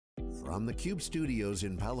from the Cube studios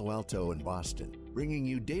in Palo Alto and Boston, bringing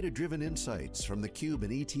you data-driven insights from the Cube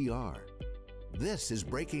and ETR. This is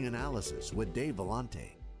Breaking Analysis with Dave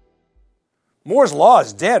Vellante. Moore's Law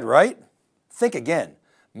is dead, right? Think again.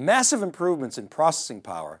 Massive improvements in processing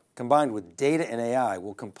power combined with data and AI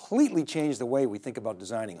will completely change the way we think about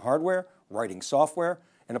designing hardware, writing software,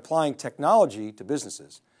 and applying technology to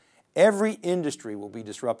businesses. Every industry will be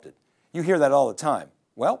disrupted. You hear that all the time.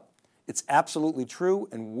 Well, it's absolutely true,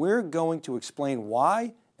 and we're going to explain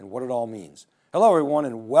why and what it all means. Hello, everyone,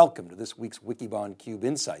 and welcome to this week's Wikibon Cube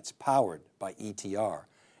Insights, powered by ETR.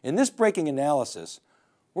 In this breaking analysis,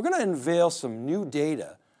 we're going to unveil some new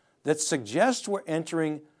data that suggests we're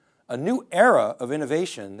entering a new era of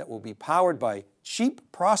innovation that will be powered by cheap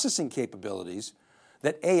processing capabilities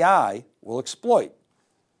that AI will exploit.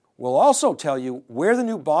 We'll also tell you where the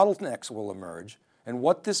new bottlenecks will emerge and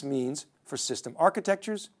what this means for system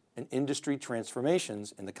architectures and industry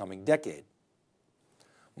transformations in the coming decade.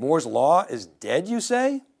 Moore's Law is dead, you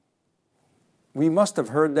say? We must have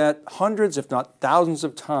heard that hundreds, if not thousands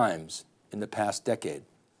of times in the past decade.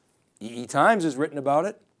 EE Times has written about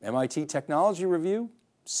it, MIT Technology Review,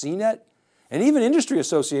 CNET, and even industry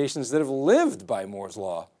associations that have lived by Moore's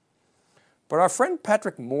Law. But our friend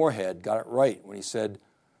Patrick Moorhead got it right when he said,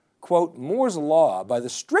 quote, Moore's Law, by the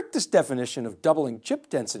strictest definition of doubling chip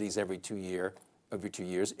densities every 2 years,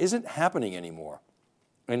 isn't happening anymore,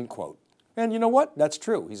 end quote. And you know what? That's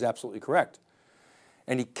true. He's absolutely correct.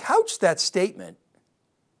 And he couched that statement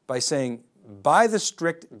by saying, by the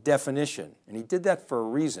strict definition. And he did that for a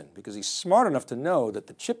reason, because he's smart enough to know that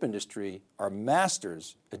the chip industry are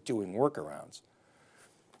masters at doing workarounds.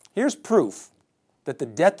 Here's proof that the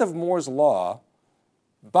death of Moore's Law,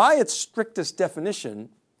 by its strictest definition,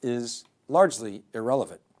 is largely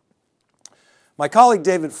irrelevant. My colleague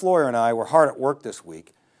David Floyer and I were hard at work this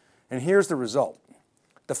week, and here's the result.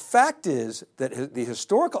 The fact is that the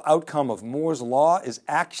historical outcome of Moore's Law is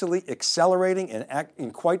actually accelerating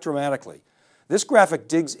and quite dramatically. This graphic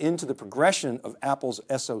digs into the progression of Apple's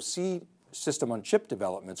SoC system on chip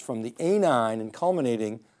developments from the A9 and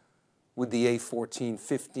culminating with the A14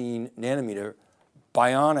 15 nanometer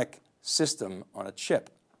bionic system on a chip.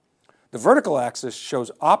 The vertical axis shows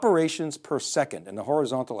operations per second, and the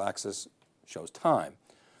horizontal axis shows time.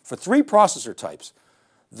 For three processor types,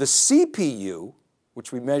 the CPU,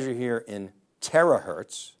 which we measure here in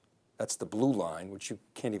terahertz, that's the blue line, which you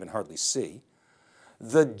can't even hardly see.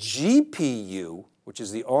 The GPU, which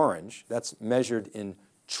is the orange, that's measured in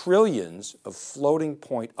trillions of floating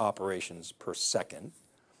point operations per second.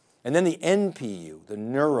 And then the NPU, the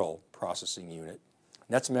neural processing unit,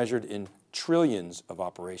 that's measured in trillions of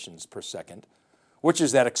operations per second, which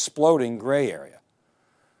is that exploding gray area.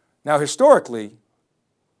 Now, historically,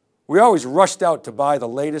 we always rushed out to buy the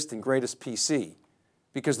latest and greatest PC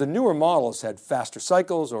because the newer models had faster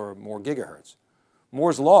cycles or more gigahertz.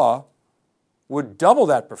 Moore's Law would double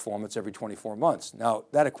that performance every 24 months. Now,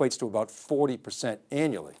 that equates to about 40%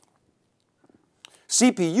 annually.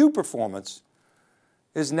 CPU performance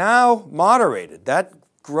is now moderated. That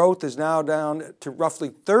growth is now down to roughly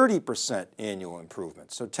 30% annual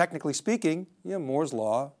improvement. So technically speaking, Moore's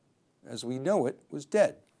Law, as we know it, was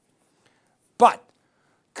dead. But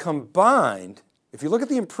combined, if you look at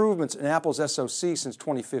the improvements in Apple's SoC since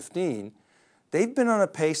 2015, they've been on a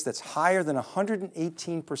pace that's higher than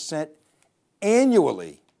 118%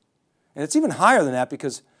 annually. And it's even higher than that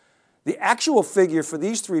because the actual figure for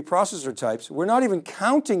these three processor types, we're not even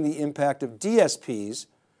counting the impact of DSPs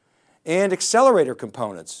and accelerator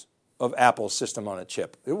components of Apple's system on a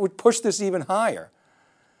chip. It would push this even higher.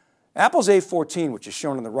 Apple's A14, which is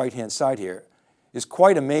shown on the right-hand side here, is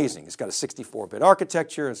quite amazing. It's got a 64-bit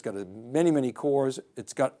architecture, it's got many cores,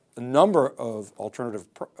 it's got a number of alternative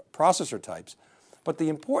processor types. But the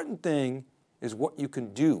important thing is what you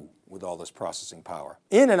can do with all this processing power.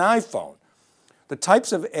 In an iPhone, the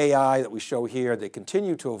types of AI that we show here, they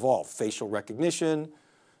continue to evolve. Facial recognition,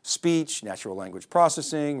 speech, natural language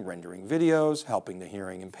processing, rendering videos, helping the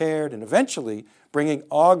hearing impaired, and eventually bringing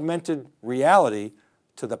augmented reality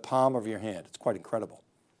to the palm of your hand. It's quite incredible.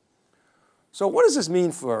 So what does this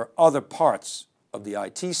mean for other parts of the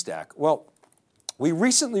IT stack? Well, we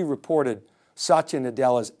recently reported Satya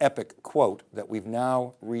Nadella's epic quote that we've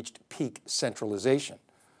now reached peak centralization.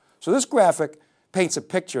 So this graphic paints a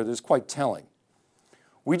picture that is quite telling.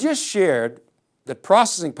 We just shared that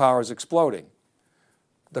processing power is exploding.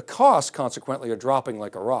 The costs, consequently, are dropping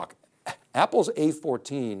like a rock. Apple's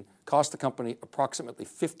A14 cost the company approximately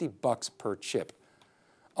 $50 per chip.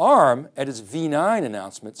 ARM, at its V9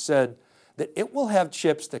 announcement, said that it will have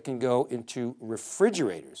chips that can go into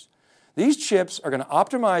refrigerators. These chips are going to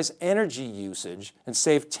optimize energy usage and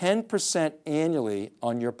save 10% annually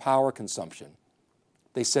on your power consumption.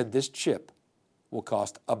 They said this chip will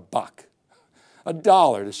cost $1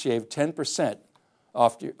 to shave 10%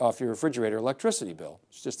 off your refrigerator electricity bill.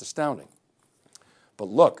 It's just astounding. But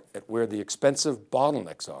look at where the expensive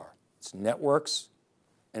bottlenecks are. It's networks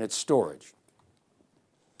and it's storage.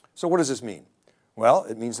 So what does this mean? Well,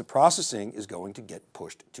 it means the processing is going to get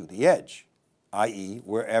pushed to the edge, i.e.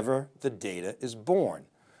 wherever the data is born.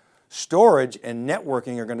 Storage and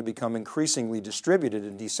networking are going to become increasingly distributed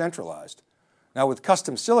and decentralized. Now with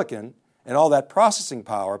custom silicon and all that processing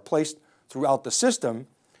power placed throughout the system,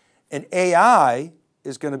 and AI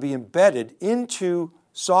is going to be embedded into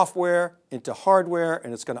software, into hardware,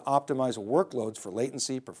 and it's going to optimize workloads for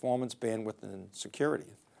latency, performance, bandwidth, and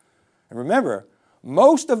security. And remember,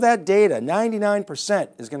 most of that data,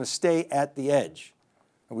 99%, is going to stay at the edge.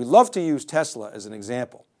 And we love to use Tesla as an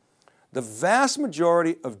example. The vast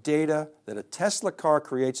majority of data that a Tesla car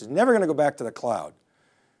creates is never going to go back to the cloud.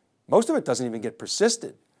 Most of it doesn't even get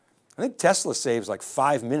persisted. I think Tesla saves like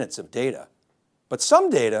 5 minutes of data. But some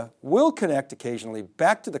data will connect occasionally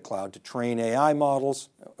back to the cloud to train AI models,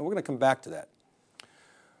 and we're going to come back to that.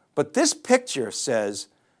 But this picture says,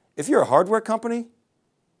 if you're a hardware company,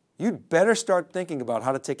 you'd better start thinking about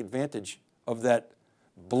how to take advantage of that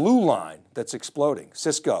blue line that's exploding.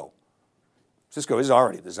 Cisco is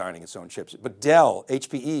already designing its own chips, but Dell,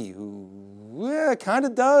 HPE, who kind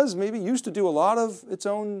of does, maybe used to do a lot of its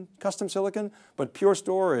own custom silicon, but Pure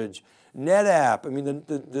Storage, NetApp, I mean,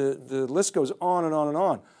 the list goes on and on and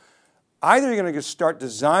on. Either you're going to start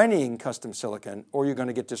designing custom silicon or you're going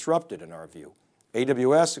to get disrupted in our view.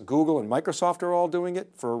 AWS, Google, and Microsoft are all doing it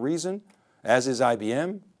for a reason, as is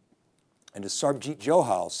IBM. And as Sarbjeet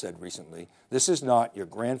Johal said recently, this is not your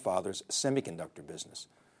grandfather's semiconductor business.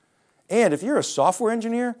 And if you're a software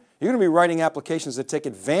engineer, you're going to be writing applications that take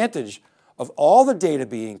advantage of all the data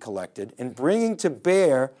being collected and bringing to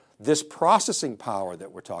bear this processing power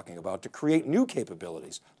that we're talking about to create new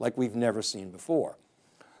capabilities like we've never seen before.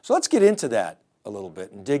 So let's get into that a little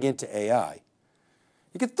bit and dig into AI.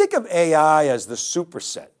 You can think of AI as the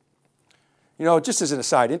superset. You know, just as an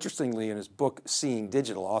aside, interestingly, in his book, Seeing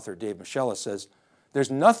Digital, author Dave Moschella says,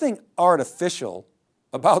 there's nothing artificial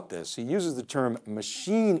about this. He uses the term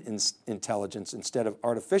machine intelligence instead of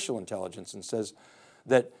artificial intelligence and says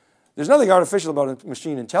that there's nothing artificial about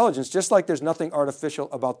machine intelligence, just like there's nothing artificial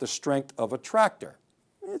about the strength of a tractor.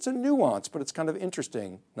 It's a nuance, but it's kind of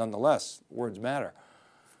interesting nonetheless. Words matter.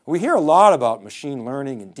 We hear a lot about machine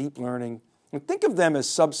learning and deep learning, and think of them as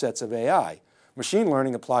subsets of AI. Machine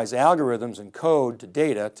learning applies algorithms and code to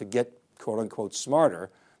data to get, quote unquote, smarter,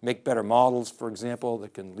 make better models, for example,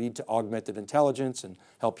 that can lead to augmented intelligence and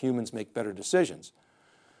help humans make better decisions.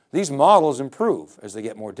 These models improve as they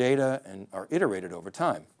get more data and are iterated over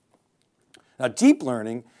time. Now, deep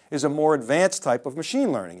learning is a more advanced type of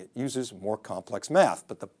machine learning. It uses more complex math.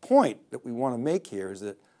 But the point that we want to make here is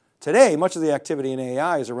that today, much of the activity in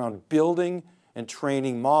AI is around building and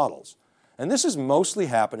training models. And this is mostly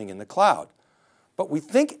happening in the cloud. But we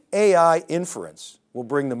think AI inference will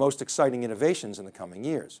bring the most exciting innovations in the coming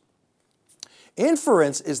years.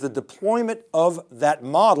 Inference is the deployment of that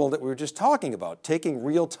model that we were just talking about, taking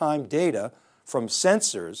real-time data from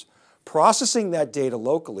sensors, processing that data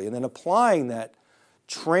locally, and then applying that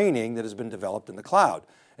training that has been developed in the cloud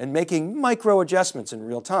and making micro adjustments in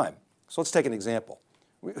real time. So let's take an example.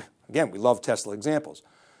 Again, we love Tesla examples.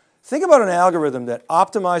 Think about an algorithm that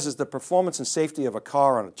optimizes the performance and safety of a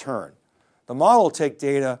car on a turn. The model will take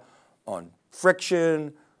data on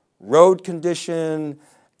friction, road condition,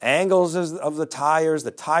 angles of the tires,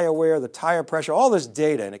 the tire wear, the tire pressure, all this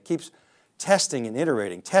data, and it keeps testing and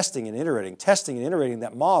iterating, testing and iterating, testing and iterating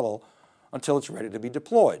that model until it's ready to be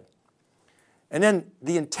deployed. And then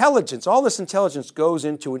the intelligence, all this intelligence goes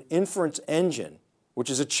into an inference engine, which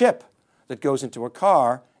is a chip that goes into a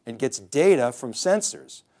car and gets data from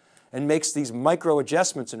sensors and makes these micro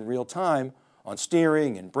adjustments in real time on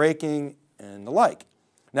steering and braking and the like.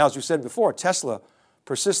 Now, as we said before, Tesla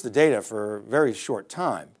persists the data for a very short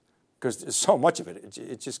time because there's so much of it.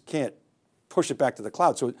 It just can't push it back to the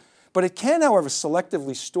cloud. But it can, however,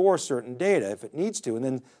 selectively store certain data if it needs to and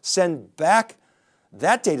then send back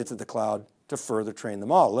that data to the cloud to further train the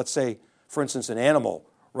model. Let's say, for instance, an animal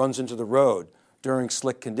runs into the road during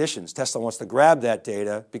slick conditions. Tesla wants to grab that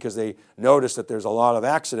data because they notice that there's a lot of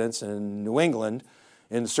accidents in New England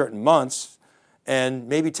in certain months. And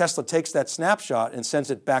maybe Tesla takes that snapshot and sends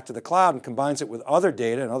it back to the cloud and combines it with other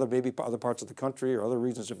data and other parts of the country or other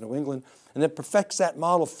regions of New England, and then perfects that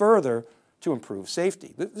model further to improve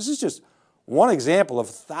safety. This is just one example of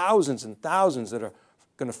thousands and thousands that are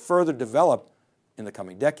going to further develop in the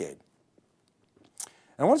coming decade.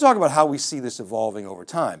 And I want to talk about how we see this evolving over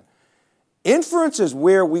time. Inference is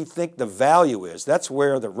where we think the value is. That's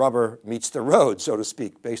where the rubber meets the road, so to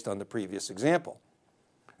speak, based on the previous example.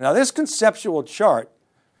 Now, this conceptual chart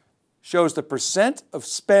shows the percent of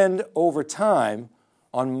spend over time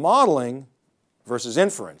on modeling versus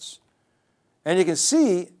inference. And you can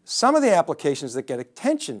see some of the applications that get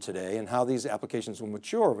attention today and how these applications will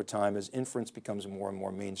mature over time as inference becomes more and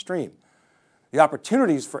more mainstream. The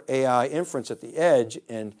opportunities for AI inference at the edge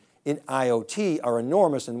and in IoT are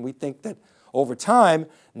enormous, and we think that over time,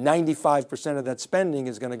 95% of that spending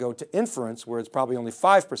is going to go to inference, where it's probably only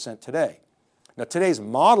 5% today. Now, today's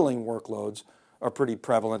modeling workloads are pretty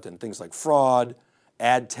prevalent in things like fraud,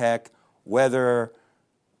 ad tech, weather,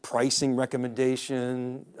 pricing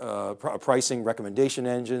recommendation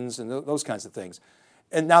engines, and those kinds of things.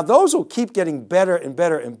 And now those will keep getting better and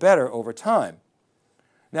better and better over time.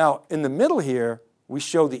 Now, in the middle here, we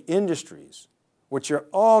show the industries, which are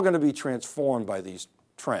all going to be transformed by these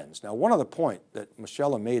trends. Now, one other point that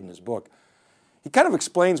Moschella made in his book, he kind of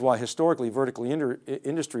explains why historically vertical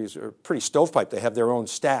industries are pretty stovepipe. They have their own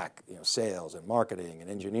stack, sales and marketing and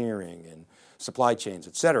engineering and supply chains,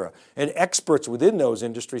 et cetera. And experts within those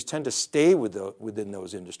industries tend to stay within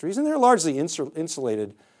those industries, and they're largely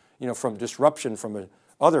insulated from disruption from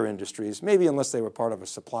other industries, maybe unless they were part of a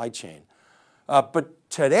supply chain. But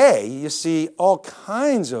today, you see all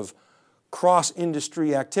kinds of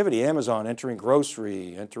cross-industry activity. Amazon entering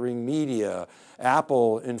grocery, entering media,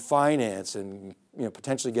 Apple in finance, and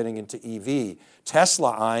potentially getting into EV.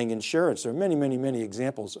 Tesla eyeing insurance. There are many, many, many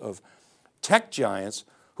examples of tech giants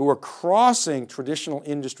who are crossing traditional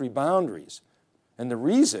industry boundaries. And the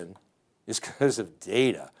reason is because of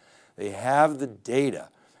data. They have the data,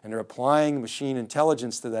 and they're applying machine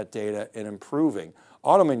intelligence to that data and improving.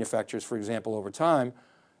 Auto manufacturers, for example, over time,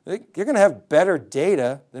 you're going to have better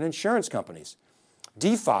data than insurance companies.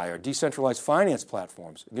 DeFi, or decentralized finance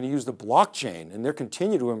platforms, are going to use the blockchain, and they're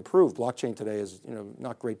continue to improve. Blockchain today is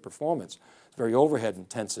not great performance. It's very overhead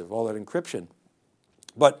intensive, all that encryption.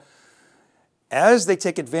 But as they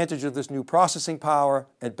take advantage of this new processing power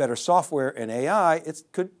and better software and AI, it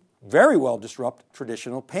could very well disrupt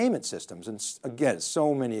traditional payment systems. And again,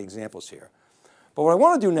 so many examples here. But what I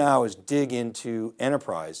want to do now is dig into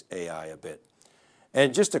enterprise AI a bit.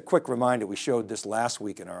 And just a quick reminder, we showed this last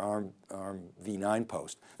week in our ARM v9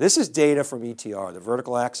 post. This is data from ETR. The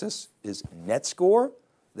vertical axis is net score.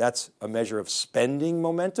 That's a measure of spending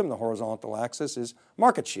momentum. The horizontal axis is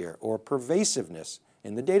market share or pervasiveness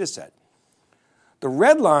in the data set. The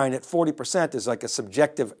red line at 40% is like a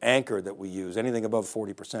subjective anchor that we use. Anything above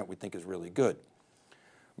 40% we think is really good.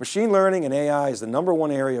 Machine learning and AI is the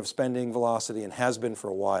 #1 area of spending velocity and has been for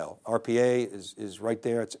a while. RPA is right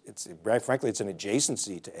there. Frankly, it's an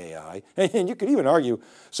adjacency to AI. And you could even argue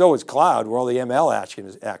so is cloud, where all the ML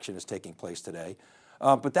action is taking place today.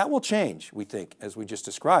 But that will change, we think, as we just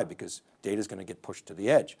described, because data is going to get pushed to the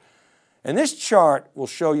edge. And this chart will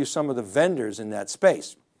show you some of the vendors in that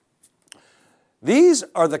space. These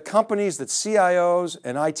are the companies that CIOs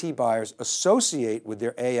and IT buyers associate with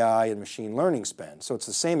their AI and machine learning spend. So it's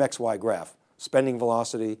the same XY graph, spending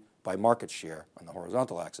velocity by market share on the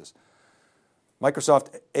horizontal axis.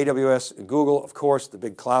 Microsoft, AWS, and Google, of course, the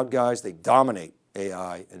big cloud guys, they dominate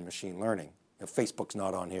AI and machine learning. Facebook's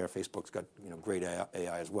not on here. Facebook's got great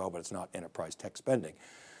AI as well, but it's not enterprise tech spending.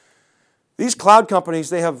 These cloud companies,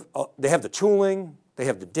 they have the tooling, they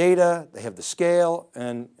have the data, they have the scale,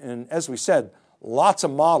 and as we said, lots of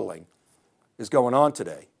modeling is going on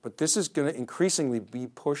today, but this is going to increasingly be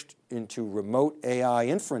pushed into remote AI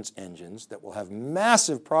inference engines that will have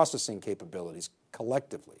massive processing capabilities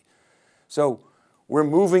collectively. So we're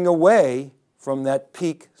moving away from that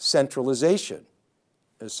peak centralization,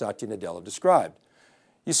 as Satya Nadella described.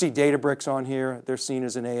 You see Databricks on here. They're seen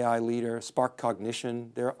as an AI leader. Spark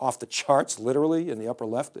Cognition, they're off the charts, literally, in the upper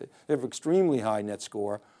left. They have extremely high net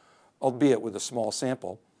score, albeit with a small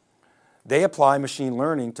sample. They apply machine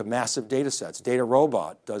learning to massive data sets.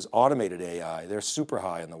 DataRobot does automated AI. They're super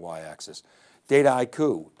high on the y-axis.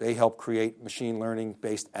 Dataiku, they help create machine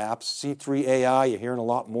learning-based apps. C3 AI, you're hearing a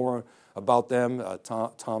lot more about them.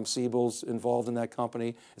 Tom Siebel's involved in that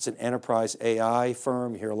company. It's an enterprise AI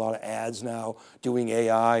firm. You hear a lot of ads now doing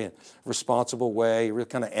AI in a responsible way, real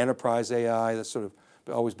kind of enterprise AI. That's sort of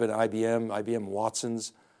always been IBM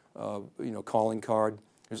Watson's calling card.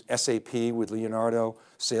 There's SAP with Leonardo,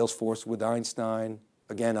 Salesforce with Einstein.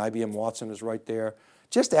 Again, IBM Watson is right there,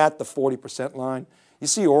 just at the 40% line. You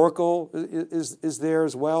see Oracle is there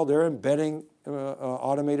as well. They're embedding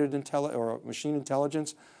automated or machine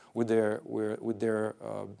intelligence with their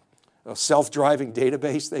a self-driving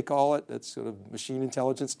database, they call it. That's sort of machine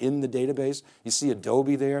intelligence in the database. You see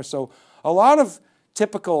Adobe there. So a lot of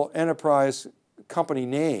typical enterprise company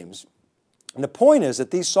names. And the point is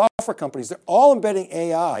that these software companies, they're all embedding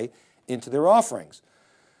AI into their offerings.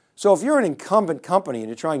 So if you're an incumbent company and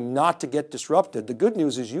you're trying not to get disrupted, the good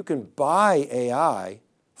news is you can buy AI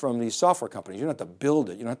from these software companies. You don't have to build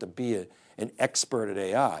it. You don't have to be an expert at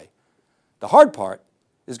AI. The hard part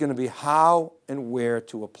is going to be how and where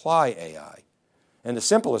to apply AI. And the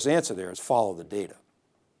simplest answer there is follow the data.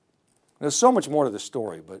 There's so much more to the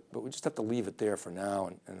story, but we just have to leave it there for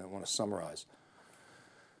now, and I want to summarize.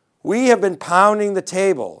 We have been pounding the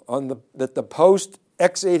table on that the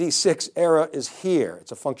post-x86 era is here.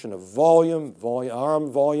 It's a function of volume.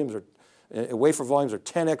 ARM volumes wafer volumes are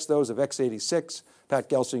 10x those of x86. Pat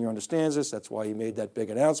Gelsinger understands this. That's why he made that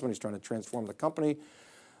big announcement. He's trying to transform the company.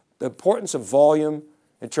 The importance of volume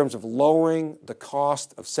in terms of lowering the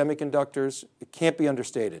cost of semiconductors, it can't be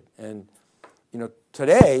understated. And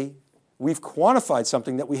today, we've quantified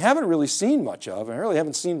something that we haven't really seen much of, and I really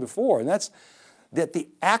haven't seen before, and that's that the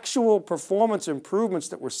actual performance improvements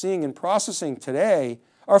that we're seeing in processing today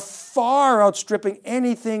are far outstripping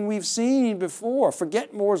anything we've seen before.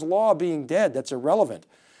 Forget Moore's Law being dead, that's irrelevant.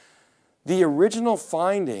 The original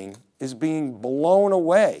finding is being blown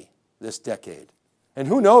away this decade. And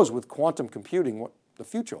who knows with quantum computing what the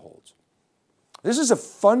future holds. This is a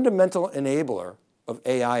fundamental enabler of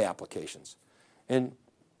AI applications. And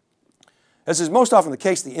as is most often the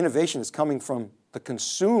case, the innovation is coming from the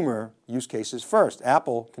consumer use cases first.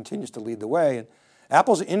 Apple continues to lead the way. And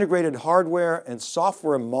Apple's integrated hardware and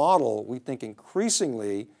software model, we think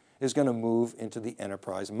increasingly, is going to move into the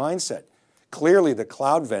enterprise mindset. Clearly, the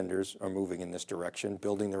cloud vendors are moving in this direction,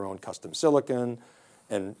 building their own custom silicon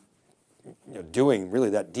and doing really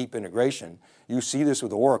that deep integration. You see this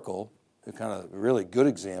with Oracle, a kind of really good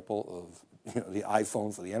example of the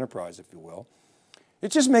iPhone for the enterprise, if you will.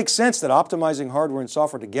 It just makes sense that optimizing hardware and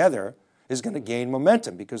software together is going to gain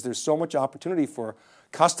momentum because there's so much opportunity for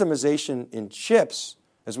customization in chips,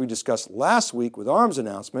 as we discussed last week with ARM's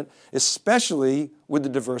announcement, especially with the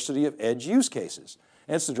diversity of edge use cases.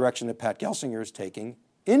 And it's the direction that Pat Gelsinger is taking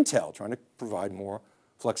Intel, trying to provide more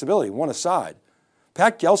flexibility. One aside,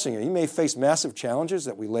 Pat Gelsinger, he may face massive challenges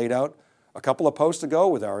that we laid out a couple of posts ago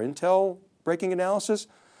with our Intel breaking analysis,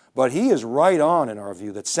 but he is right on in our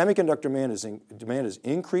view that semiconductor demand is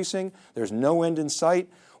increasing. There's no end in sight.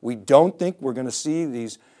 We don't think we're going to see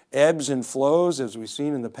these ebbs and flows as we've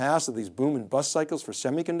seen in the past of these boom and bust cycles for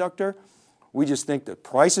semiconductor. We just think that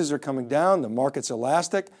prices are coming down, the market's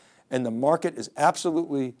elastic, and the market is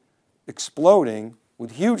absolutely exploding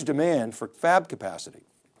with huge demand for fab capacity.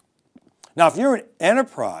 Now, if you're an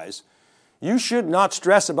enterprise, you should not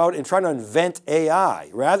stress about and try to invent AI.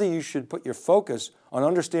 Rather, you should put your focus on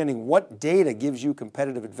understanding what data gives you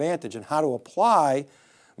competitive advantage and how to apply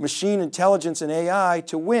machine intelligence and AI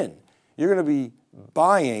to win. You're going to be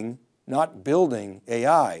buying, not building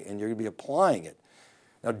AI, and you're going to be applying it.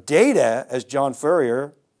 Now, data, as John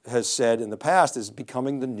Furrier has said in the past, is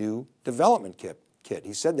becoming the new development kit.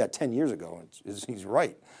 He said that 10 years ago, and he's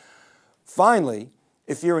right. Finally,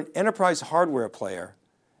 if you're an enterprise hardware player,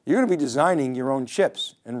 you're going to be designing your own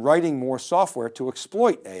chips and writing more software to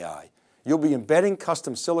exploit AI. You'll be embedding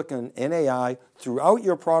custom silicon and AI throughout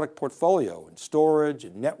your product portfolio in storage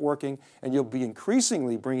and networking, and you'll be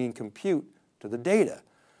increasingly bringing compute to the data.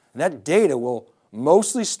 And that data will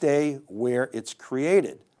mostly stay where it's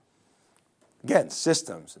created. Again,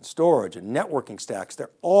 systems and storage and networking stacks,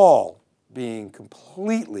 they're all being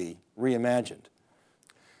completely reimagined.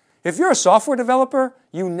 If you're a software developer,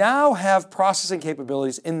 you now have processing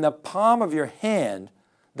capabilities in the palm of your hand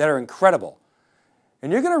that are incredible.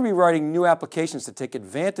 And you're going to be writing new applications to take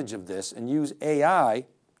advantage of this and use AI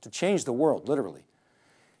to change the world, literally.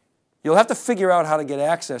 You'll have to figure out how to get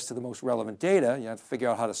access to the most relevant data. You have to figure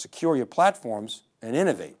out how to secure your platforms and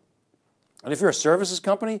innovate. And if you're a services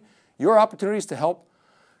company, your opportunities to help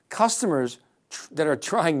customers that are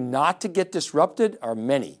trying not to get disrupted are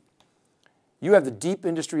many. You have the deep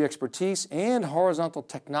industry expertise and horizontal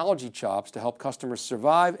technology chops to help customers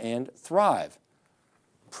survive and thrive.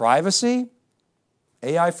 Privacy?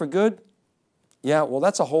 AI for good? Yeah, well,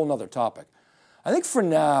 that's a whole nother topic. I think for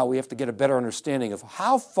now, we have to get a better understanding of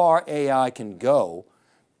how far AI can go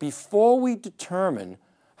before we determine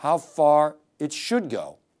how far it should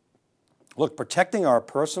go. Look, protecting our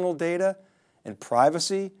personal data and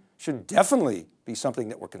privacy should definitely be something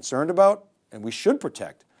that we're concerned about and we should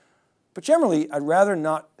protect. But generally, I'd rather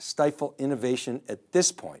not stifle innovation at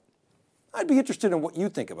this point. I'd be interested in what you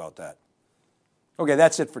think about that. Okay,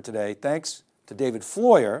 that's it for today. Thanks to David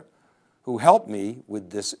Floyer, who helped me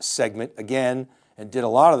with this segment again and did a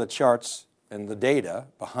lot of the charts and the data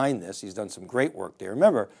behind this. He's done some great work there.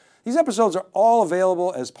 Remember, these episodes are all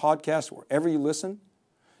available as podcasts wherever you listen.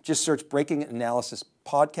 Just search Breaking Analysis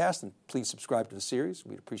Podcast and please subscribe to the series.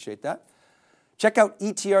 We'd appreciate that. Check out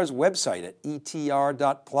ETR's website at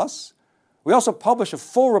etr.plus. We also publish a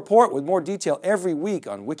full report with more detail every week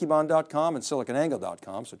on wikibon.com and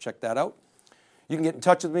siliconangle.com, so check that out. You can get in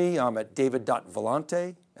touch with me. I'm at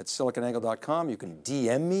david.vellante@siliconangle.com. You can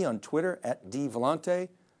DM me on Twitter at dvellante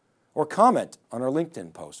or comment on our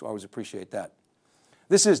LinkedIn post. I always appreciate that.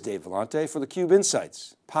 This is Dave Vellante for theCUBE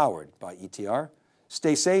Insights, powered by ETR.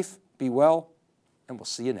 Stay safe, be well, and we'll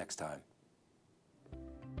see you next time.